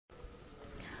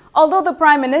Although the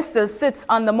Prime Minister sits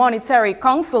on the Monetary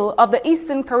Council of the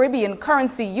Eastern Caribbean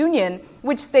Currency Union,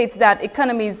 which states that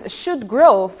economies should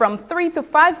grow from 3 to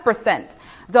 5%,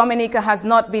 Dominica has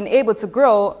not been able to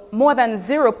grow more than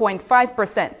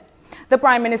 0.5%. The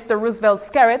Prime Minister Roosevelt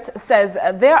Skerrit says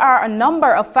there are a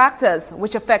number of factors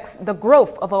which affects the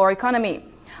growth of our economy.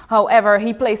 However,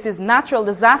 he places natural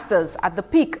disasters at the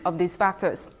peak of these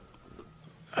factors.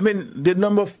 I mean, the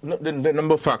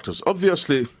number of factors.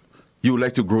 Obviously, you would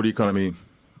like to grow the economy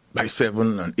by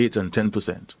 7 and 8 and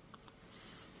 10%.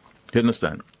 You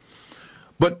understand?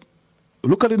 But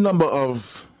look at the number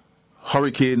of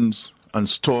hurricanes and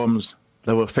storms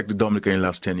that will affect the Dominica in the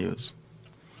last 10 years.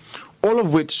 All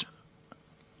of which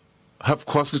have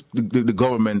cost the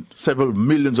government several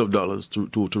millions of dollars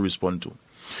to respond to.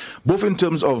 Both in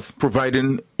terms of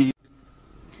providing aid.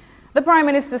 The Prime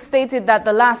Minister stated that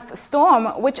the last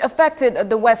storm, which affected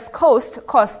the West Coast,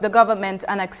 cost the government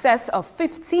an excess of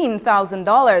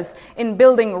 $15,000 in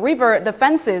building river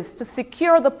defenses to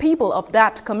secure the people of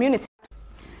that community.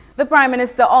 The Prime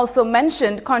Minister also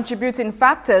mentioned contributing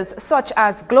factors such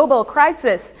as global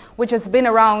crisis, which has been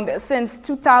around since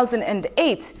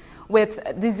 2008, with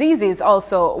diseases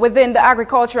also within the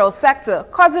agricultural sector,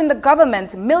 causing the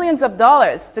government millions of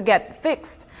dollars to get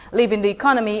fixed, leaving the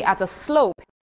economy at a slow pace.